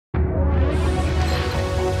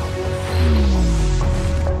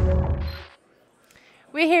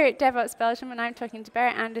We're here at Devoxx Belgium, and I'm talking to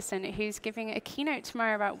Berit Anderson, who's giving a keynote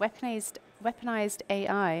tomorrow about weaponized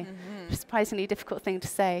AI. Mm-hmm. Surprisingly difficult thing to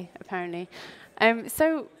say, apparently.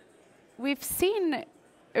 So we've seen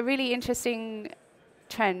a really interesting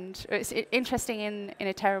trend, or it's interesting in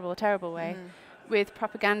a terrible, terrible way, with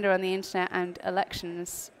propaganda on the internet and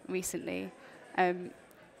elections recently.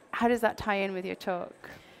 How does that tie in with your talk?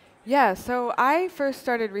 Yeah, so I first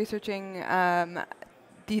started researching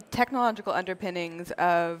the technological underpinnings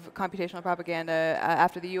of computational propaganda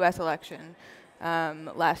after the US election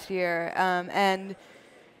last year. And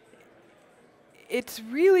it's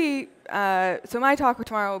really, so my talk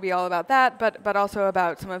tomorrow will be all about that, but also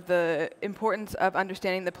about some of the importance of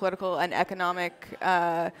understanding the political and economic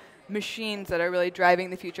machines that are really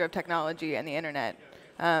driving the future of technology and the internet.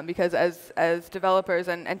 Because as developers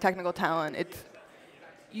and technical talent,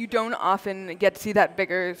 you don't often get to see that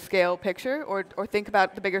bigger scale picture or think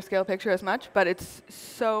about the bigger scale picture as much, but it's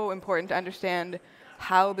so important to understand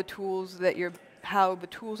how the tools that you're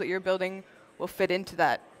building will fit into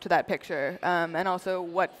that picture, and also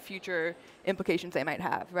what future implications they might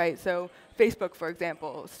have, right? So Facebook, for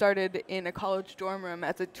example, started in a college dorm room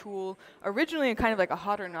as a tool, originally kind of like a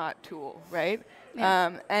hot or not tool, right?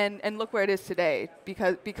 Yeah. And look where it is today,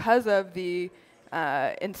 because of the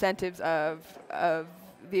incentives of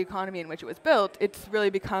the economy in which it was built. It's really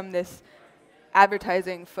become this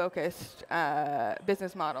advertising-focused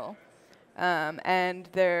business model. And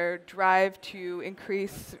their drive to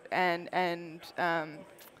increase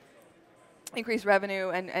increase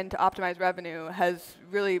revenue and to optimize revenue has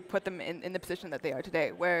really put them in the position that they are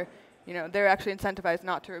today, where they're actually incentivized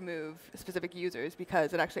not to remove specific users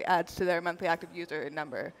because it actually adds to their monthly active user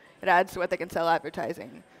number. It adds to what they can sell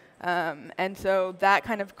advertising. And so that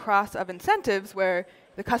kind of cross of incentives where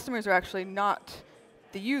the customers are actually not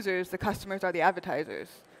the users, the customers are the advertisers.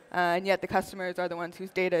 And yet the customers are the ones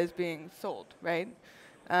whose data is being sold, right?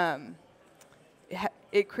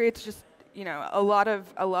 It creates just a lot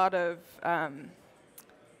of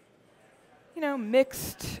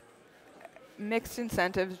mixed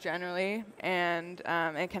incentives generally, and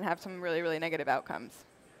it can have some really, really negative outcomes.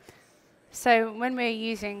 So when we're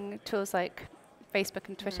using tools like Facebook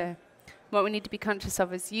and Twitter, what we need to be conscious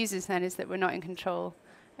of as users then is that we're not in control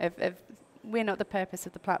of we're not the purpose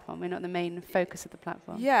of the platform. We're not the main focus of the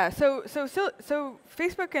platform. Yeah. So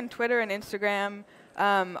Facebook and Twitter and Instagram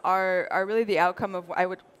are really the outcome of what I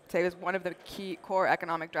would say is one of the key core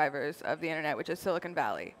economic drivers of the internet, which is Silicon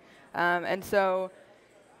Valley. And so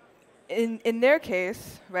in their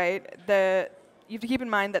case, right, you have to keep in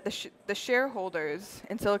mind that the shareholders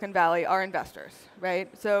in Silicon Valley are investors, right?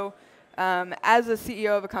 So as a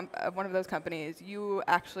CEO of one of those companies, you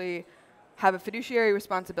actually have a fiduciary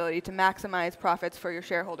responsibility to maximize profits for your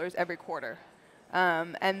shareholders every quarter.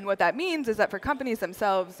 And what that means is that for companies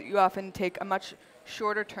themselves, you often take a much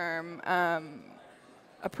shorter term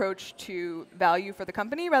approach to value for the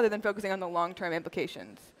company rather than focusing on the long-term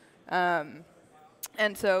implications. And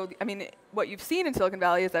so, I mean, what you've seen in Silicon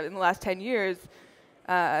Valley is that in the last 10 years,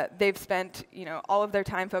 they've spent all of their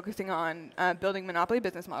time focusing on building monopoly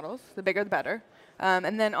business models, the bigger the better,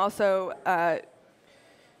 and then also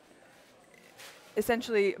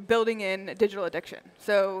essentially building in digital addiction.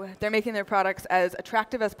 So they're making their products as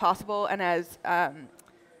attractive as possible and sorry,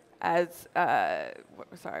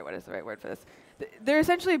 what is the right word for this? They're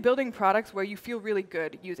essentially building products where you feel really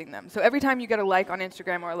good using them. So every time you get a like on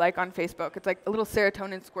Instagram or a like on Facebook, it's like a little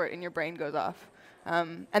serotonin squirt in your brain goes off.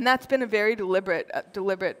 And that's been a very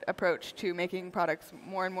deliberate approach to making products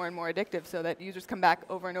more and more and more addictive so that users come back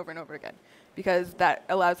over and over and over again, because that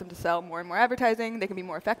allows them to sell more and more advertising. They can be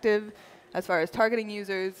more effective as far as targeting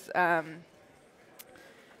users. And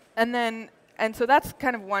so that's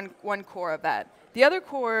kind of one core of that. The other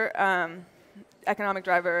core economic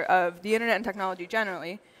driver of the internet and technology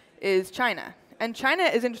generally is China. And China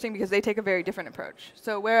is interesting because they take a very different approach.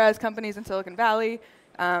 So whereas companies in Silicon Valley,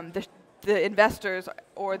 the investors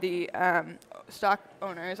or the stock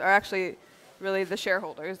owners are actually really the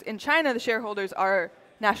shareholders. In China, the shareholders are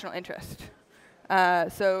national interest.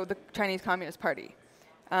 So the Chinese Communist Party.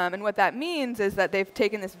 And what that means is that they've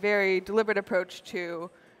taken this very deliberate approach to,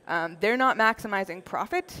 they're not maximizing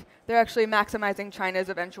profit, they're actually maximizing China's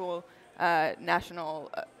eventual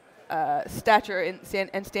national stature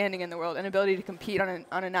and standing in the world and ability to compete on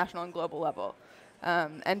a national and global level.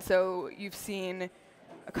 And so you've seen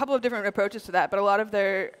a couple of different approaches to that, but a lot of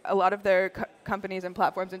their companies and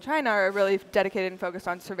platforms in China are really dedicated and focused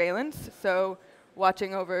on surveillance, so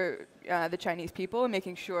watching over the Chinese people and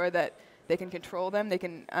making sure that they can control them. They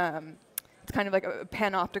can. It's kind of like a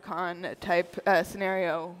panopticon type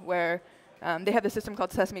scenario where they have this system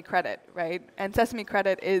called Sesame Credit, right? And Sesame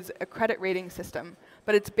Credit is a credit rating system,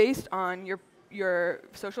 but it's based on your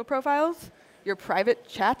social profiles, your private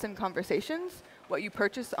chats and conversations, what you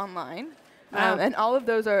purchase online, and all of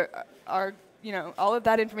those are all of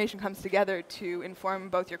that information comes together to inform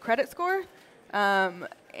both your credit score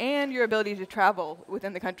and your ability to travel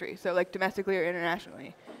within the country, so like domestically or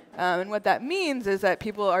internationally. And what that means is that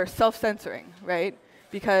people are self-censoring, right?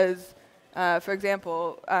 Because, for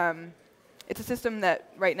example, it's a system that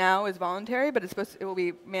right now is voluntary, but it will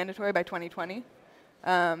be mandatory by 2020.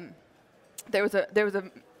 There was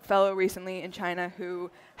a fellow recently in China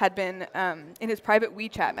who had been, in his private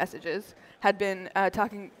WeChat messages, had been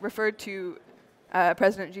referred to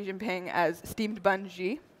President Xi Jinping as steamed bun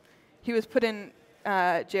Xi. He was put in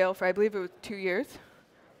jail for, I believe it was 2 years,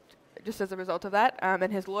 just as a result of that,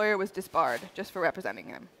 and his lawyer was disbarred just for representing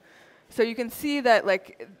him. So you can see that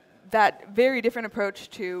that very different approach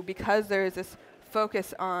to, because there is this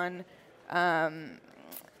focus on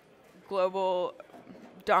global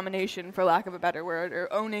domination, for lack of a better word,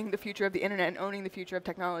 or owning the future of the internet and owning the future of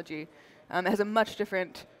technology, has a much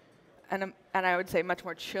different and I would say much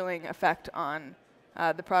more chilling effect on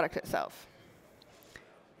the product itself.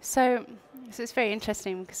 So it's very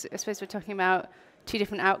interesting because I suppose we're talking about two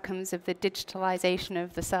different outcomes of the digitalization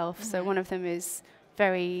of the self. Mm-hmm. So one of them is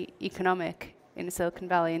very economic in the Silicon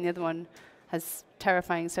Valley, and the other one has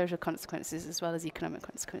terrifying social consequences as well as economic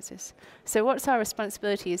consequences. So what's our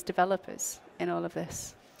responsibility as developers in all of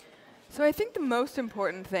this? So I think the most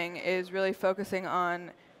important thing is really focusing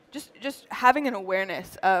on just having an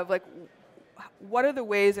awareness of what are the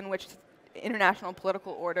ways in which international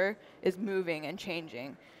political order is moving and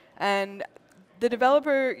changing. And the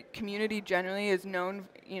developer community generally is known,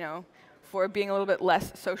 for being a little bit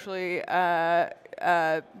less socially,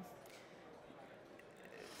 a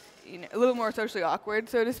little more socially awkward,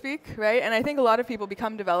 so to speak, right? And I think a lot of people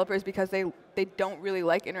become developers because they don't really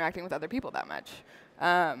like interacting with other people that much.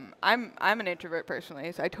 I'm an introvert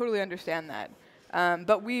personally, so I totally understand that.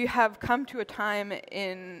 But we have come to a time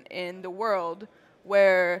in the world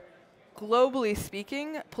where, globally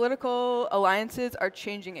speaking, political alliances are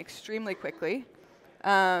changing extremely quickly.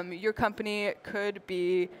 Your company could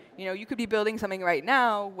be, you could be building something right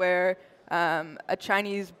now where a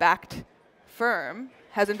Chinese-backed firm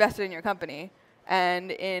has invested in your company,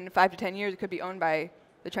 and in 5 to 10 years it could be owned by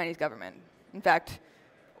the Chinese government. In fact,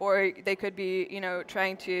 or they could be,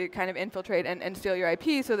 trying to kind of infiltrate and steal your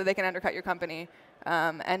IP so that they can undercut your company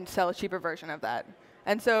and sell a cheaper version of that.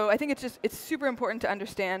 And so I think it's super important to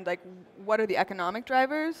understand what are the economic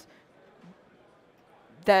drivers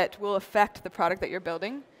that will affect the product that you're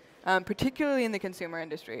building, particularly in the consumer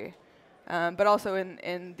industry, but also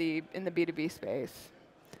in the B2B space.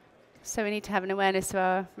 So we need to have an awareness of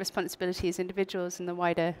our responsibility as individuals in the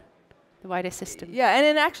wider system. Yeah, and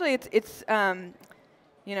then actually it's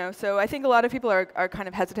so I think a lot of people are kind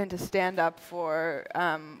of hesitant to stand up for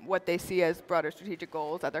what they see as broader strategic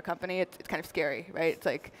goals at their company. It's kind of scary, right? It's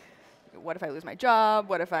like, what if I lose my job?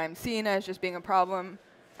 What if I'm seen as just being a problem?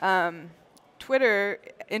 Twitter,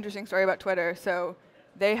 interesting story about Twitter. So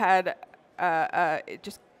they had, it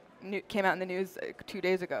just came out in the news 2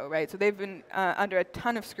 days ago, right? So they've been under a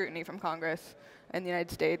ton of scrutiny from Congress in the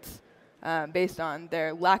United States based on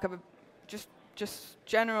their lack of just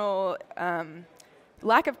general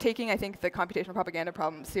lack of taking, I think, the computational propaganda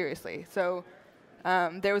problem seriously. So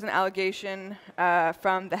there was an allegation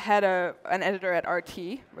from the head of an editor at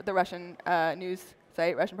RT, the Russian news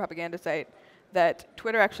site, Russian propaganda site, that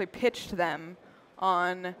Twitter actually pitched them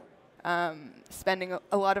on spending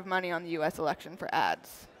a lot of money on the US election for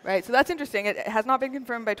ads, right? So that's interesting. It has not been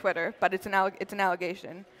confirmed by Twitter, but it's an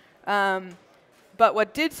allegation. But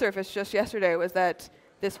what did surface just yesterday was that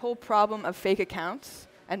this whole problem of fake accounts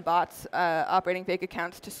and bots operating fake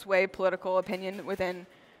accounts to sway political opinion within,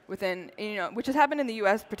 which has happened in the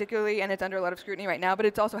US particularly, and it's under a lot of scrutiny right now, but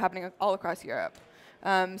it's also happening all across Europe.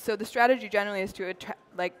 So the strategy generally is to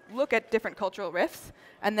look at different cultural rifts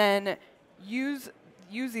and then use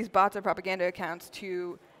these bots or propaganda accounts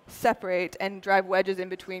to separate and drive wedges in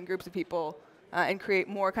between groups of people and create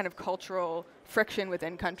more kind of cultural friction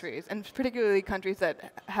within countries, and particularly countries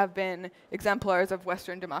that have been exemplars of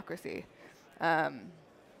Western democracy. And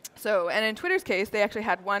in Twitter's case, they actually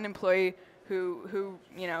had one employee who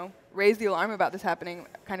raised the alarm about this happening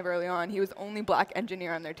kind of early on. He was the only black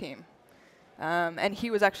engineer on their team. And he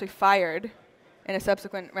was actually fired in a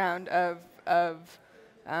subsequent round of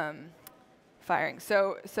firing.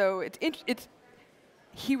 So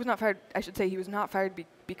he was not fired. I should say he was not fired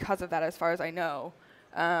because of that, as far as I know.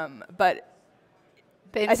 But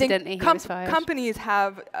incidentally, he was fired. Companies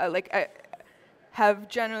have have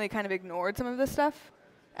generally kind of ignored some of this stuff.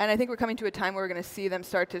 And I think we're coming to a time where we're going to see them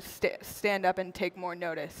start to stand up and take more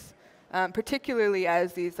notice, particularly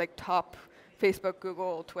as these like top Facebook,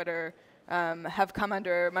 Google, Twitter have come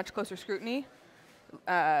under much closer scrutiny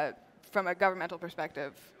from a governmental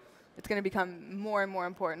perspective. It's going to become more and more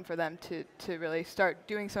important for them to really start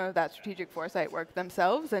doing some of that strategic foresight work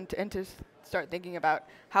themselves and to start thinking about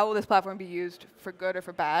how will this platform be used for good or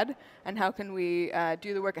for bad, and how can we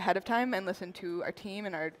do the work ahead of time and listen to our team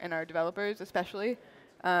and our developers especially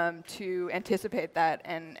to anticipate that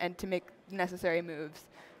and to make necessary moves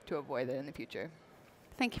to avoid it in the future.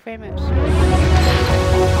 Thank you very much.